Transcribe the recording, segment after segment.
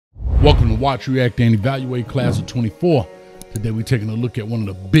Welcome to Watch, React, and Evaluate Class of 24. Today we're taking a look at one of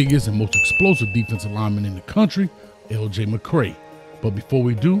the biggest and most explosive defensive linemen in the country, LJ McCray. But before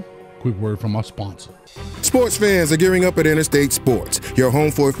we do, quick word from our sponsor. Sports fans are gearing up at Interstate Sports, your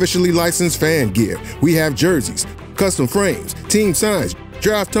home for officially licensed fan gear. We have jerseys, custom frames, team signs,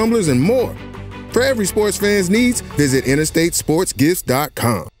 draft tumblers, and more. For every sports fan's needs, visit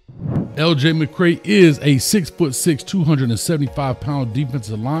interstatesportsgifts.com. LJ McCray is a 6'6", 275-pound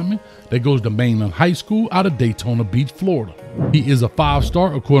defensive lineman that goes to Mainland High School out of Daytona Beach, Florida. He is a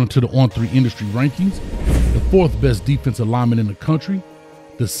 5-star according to the On3 industry rankings, the 4th best defensive lineman in the country,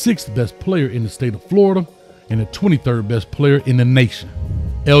 the 6th best player in the state of Florida, and the 23rd best player in the nation.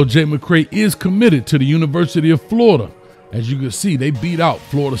 LJ McCray is committed to the University of Florida. As you can see, they beat out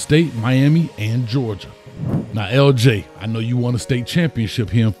Florida State, Miami, and Georgia. Now, LJ, I know you won a state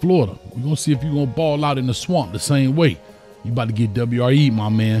championship here in Florida. We're going to see if you're going to ball out in the swamp the same way. You about to get W.R.E, my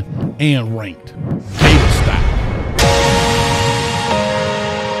man, and ranked. Gator style.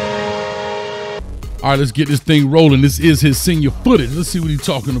 All right, let's get this thing rolling. This is his senior footage. Let's see what he's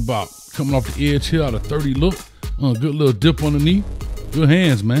talking about. Coming off the edge here out of 30 look. Good little dip underneath. Good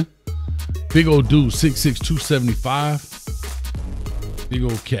hands, man. Big old dude, 6'6", 275. Big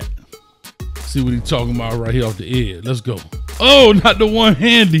old cat. See what he's talking about right here off the edge. Let's go. Oh, not the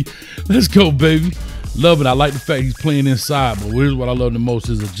one-handy. Let's go, baby. Love it. I like the fact he's playing inside, but here's what I love the most,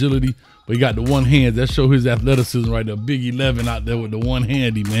 his agility. But he got the one hand. That show his athleticism right there. Big 11 out there with the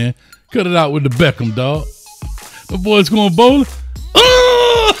one-handy, man. Cut it out with the Beckham, dog. The boy's going bowling.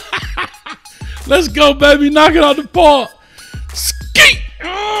 Oh! Let's go, baby. Knock it out the park. Skeet.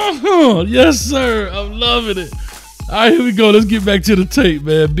 Yes, sir. I'm loving it. All right, here we go. Let's get back to the tape,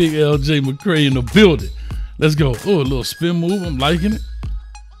 man. Big LJ McCray in the building. Let's go. Oh, a little spin move. I'm liking it.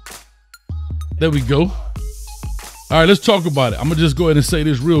 There we go. All right, let's talk about it. I'm going to just go ahead and say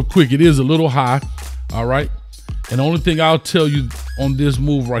this real quick. It is a little high, all right? And the only thing I'll tell you on this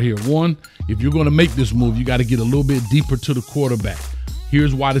move right here, one, if you're going to make this move, you got to get a little bit deeper to the quarterback.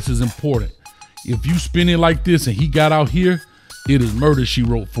 Here's why this is important. If you spin it like this and he got out here, it is murder she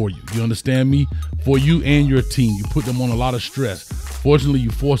wrote for you. You understand me? For you and your team. You put them on a lot of stress. Fortunately,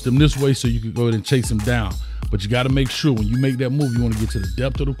 you forced them this way so you could go ahead and chase him down. But you got to make sure when you make that move, you want to get to the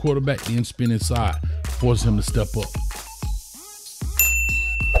depth of the quarterback and spin inside. Force him to step up.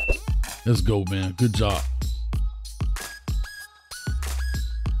 Let's go, man. Good job.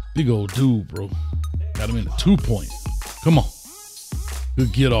 Big old dude, bro. Got him in a 2-point. Come on.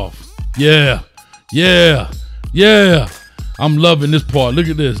 Good get off. Yeah. Yeah. Yeah. I'm loving this part. Look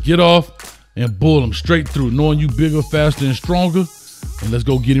at this. Get off and bull him straight through, knowing you bigger, faster, and stronger. And let's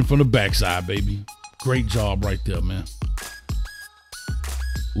go get him from the backside, baby. Great job right there, man.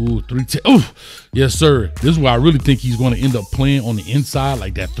 Ooh, 3 tech. Oh, yes, sir. This is where I really think he's going to end up playing on the inside,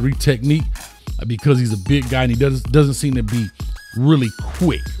 like that 3 technique, because he's a big guy and he doesn't seem to be really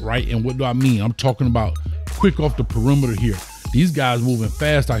quick, right? And what do I mean? I'm talking about quick off the perimeter here. These guys moving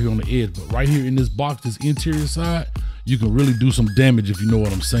fast out here on the edge, but right here in this box, this interior side, you can really do some damage if you know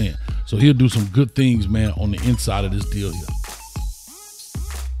what I'm saying. So he'll do some good things, man, on the inside of this deal here.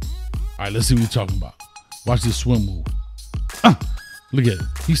 All right, let's see what he's talking about. Watch this swim move. Look at it.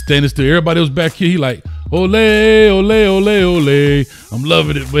 He's standing still. Everybody else back here, he like, ole, ole, ole, ole. I'm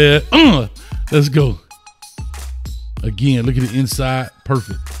loving it, man. Let's go. Again, look at the inside.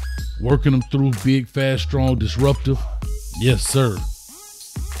 Perfect. Working them through, big, fast, strong, disruptive. Yes, sir.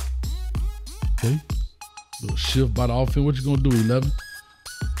 Okay. Little shift by the offense. What you gonna do, 11?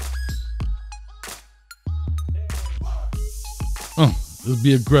 Let's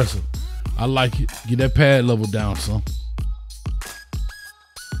be aggressive. I like it. Get that pad level down, son.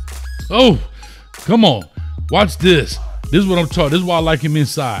 Oh, come on. Watch this. This is what I'm talking. This is why I like him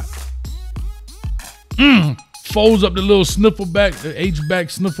inside. Folds up the little sniffle back, the H-back,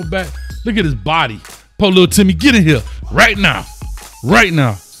 sniffle back. Look at his body. Poor little Timmy, get in here right now. Right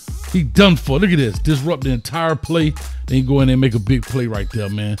now. He done for. Look at this. Disrupt the entire play. Then go in there and make a big play right there,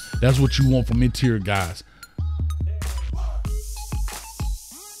 man. That's what you want from interior guys.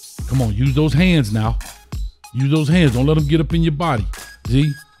 Come on, use those hands now. Use those hands. Don't let him get up in your body.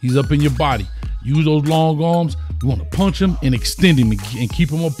 See? He's up in your body. Use those long arms. You want to punch him and extend him and keep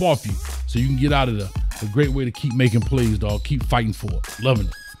him up off you so you can get out of there. A great way to keep making plays, dog. Keep fighting for it. Loving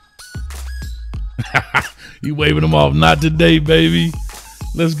it. He waving them off. Not today, baby.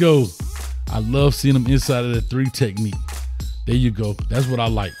 Let's go. I love seeing him inside of that 3 technique. There you go. That's what I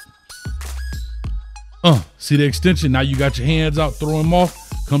like. See the extension? Now you got your hands out, throw him off.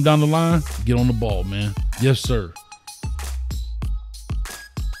 Come down the line, get on the ball, man. Yes, sir.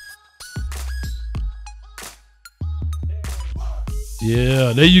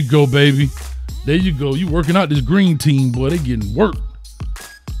 Yeah, there you go, baby. There you go. You working out this green team, boy. They getting worked.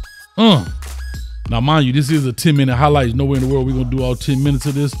 Now, mind you, this is a 10-minute highlight. Nowhere in the world we're going to do all 10 minutes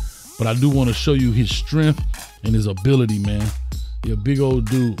of this, but I do want to show you his strength and his ability, man. He's a big old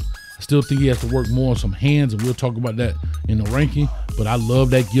dude. I still think he has to work more on some hands, and we'll talk about that in the ranking, but I love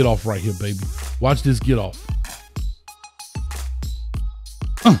that get off right here, baby. Watch this get off.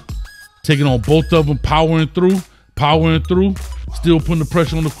 Taking on both of them, powering through, still putting the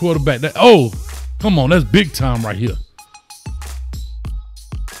pressure on the quarterback. Oh, come on, that's big time right here.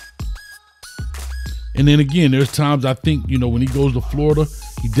 And then again, there's times I think, you know, when he goes to Florida,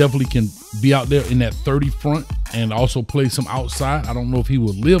 he definitely can be out there in that 30 front and also play some outside. I don't know if he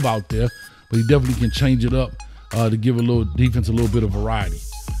will live out there, but he definitely can change it up to give a little defense a little bit of variety.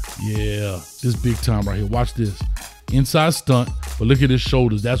 Yeah, this big time right here. Watch this. Inside stunt, but look at his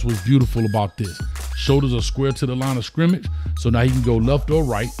shoulders. That's what's beautiful about this. Shoulders are square to the line of scrimmage, so now he can go left or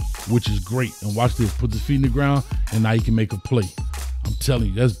right, which is great. And watch this. Put his feet in the ground, and now he can make a play. I'm telling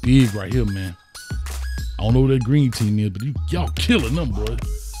you, that's big right here, man. I don't know what that green team is, but y'all killing them, bro. I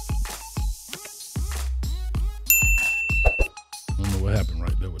don't know what happened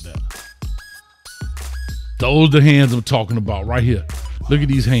right there with that. Those are the hands I'm talking about right here. Look at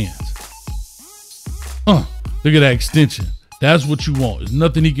these hands. Look at that extension. That's what you want. There's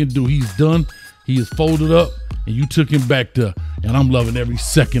nothing he can do. He's done. He is folded up, and you took him back there, and I'm loving every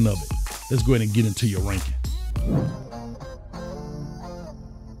second of it. Let's go ahead and get into your ranking.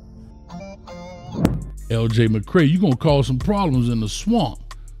 LJ McCray, you're going to cause some problems in the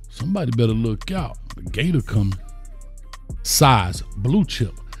swamp. Somebody better look out. The Gator coming. Size, blue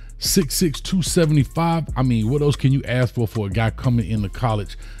chip, 6'6", 275. I mean, what else can you ask for a guy coming into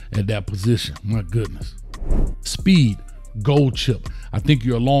college at that position? My goodness. Speed, gold chip. I think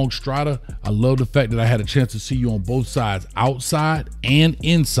you're a long strider. I love the fact that I had a chance to see you on both sides, outside and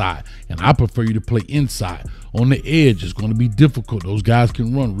inside. And I prefer you to play inside. On the edge, it's going to be difficult. Those guys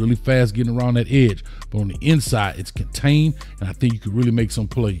can run really fast getting around that edge. But on the inside, it's contained, and I think you can really make some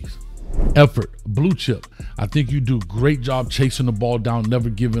plays. Effort, blue chip. I think you do a great job chasing the ball down, never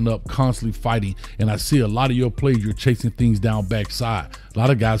giving up, constantly fighting. And I see a lot of your plays, you're chasing things down backside. A lot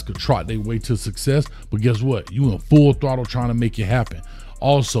of guys could trot their way to success, but guess what? You in full throttle trying to make it happen.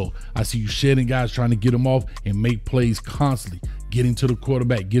 Also, I see you shedding guys, trying to get them off and make plays constantly, getting to the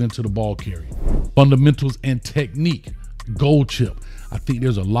quarterback, getting to the ball carrier. Fundamentals and technique, gold chip. I think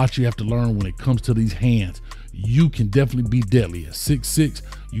there's a lot you have to learn when it comes to these hands. You can definitely be deadly. At 6'6",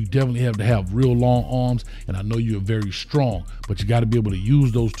 you definitely have to have real long arms, and I know you're very strong, but you got to be able to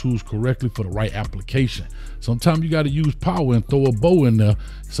use those tools correctly for the right application. Sometimes you got to use power and throw a bow in there.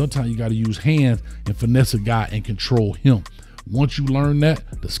 Sometimes you got to use hands and finesse a guy and control him. Once you learn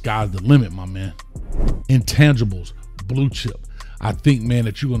that, the sky's the limit, my man. Intangibles, blue chip. I think, man,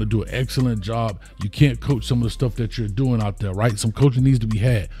 that you're going to do an excellent job. You can't coach some of the stuff that you're doing out there, right? Some coaching needs to be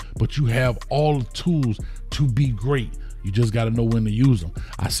had, but you have all the tools to be great. You just got to know when to use them.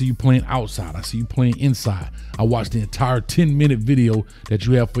 I see you playing outside. I see you playing inside. I watched the entire 10-minute video that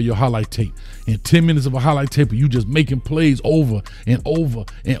you have for your highlight tape. In 10 minutes of a highlight tape, you just making plays over and over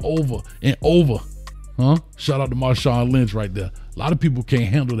and over and over. Shout out to Marshawn Lynch right there. A lot of people can't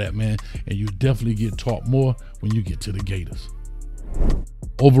handle that, man, and you definitely get taught more when you get to the Gators.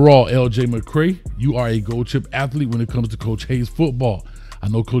 Overall, LJ McCray, you are a gold chip athlete when it comes to Coach Hayes football. I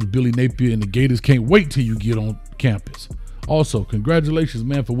know Coach Billy Napier and the Gators can't wait till you get on campus. Also, congratulations,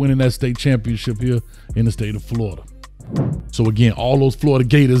 man, for winning that state championship here in the state of Florida. So again, all those Florida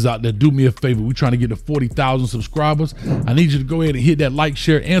Gators out there, do me a favor. We're trying to get to 40,000 subscribers. I need you to go ahead and hit that like,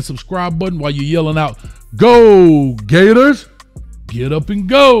 share, and subscribe button while you're yelling out, "Go Gators! Get up and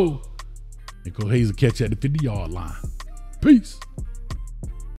go!" And Coach Hayes will catch you at the 50-yard line. Peace.